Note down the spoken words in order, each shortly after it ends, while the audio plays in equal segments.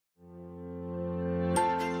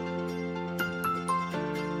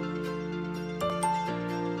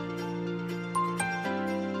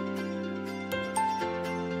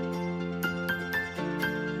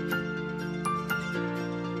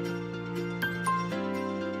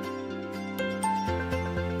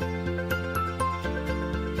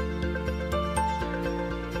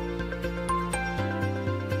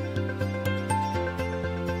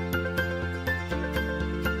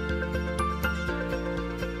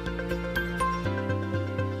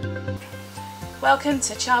Welcome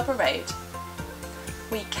to Charborough Road.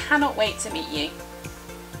 We cannot wait to meet you.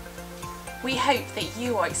 We hope that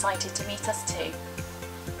you are excited to meet us too,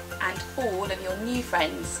 and all of your new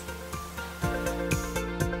friends.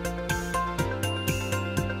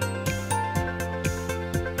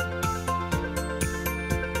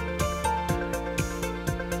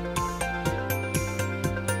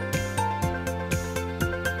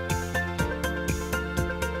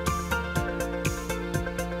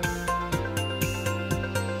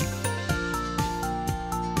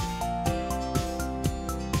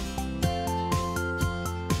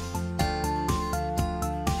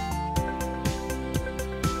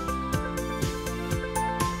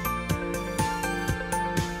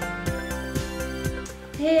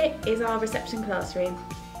 Here is our reception classroom.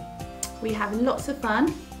 We have lots of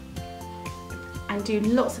fun and do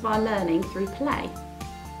lots of our learning through play.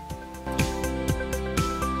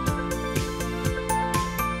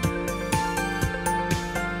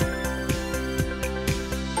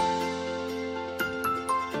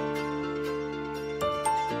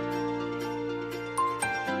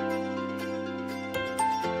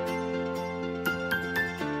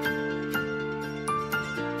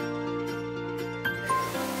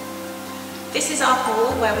 This is our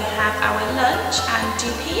hall where we have our lunch and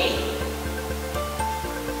do PE.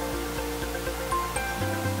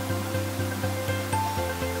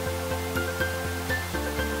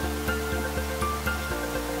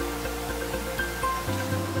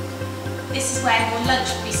 This is where your lunch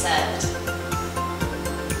will be served.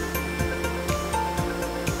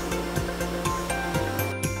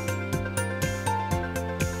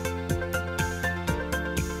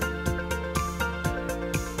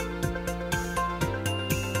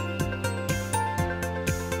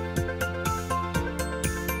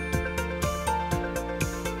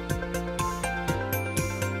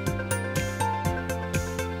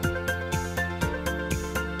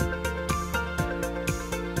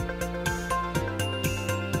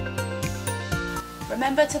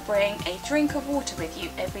 Remember to bring a drink of water with you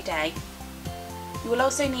every day. You will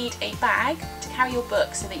also need a bag to carry your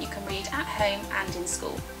books so that you can read at home and in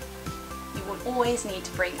school. You will always need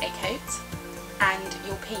to bring a coat and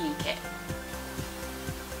your PE kit.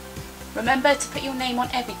 Remember to put your name on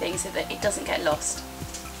everything so that it doesn't get lost.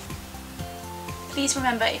 Please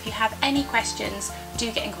remember, if you have any questions,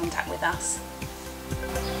 do get in contact with us.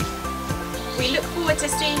 We look forward to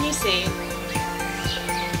seeing you soon.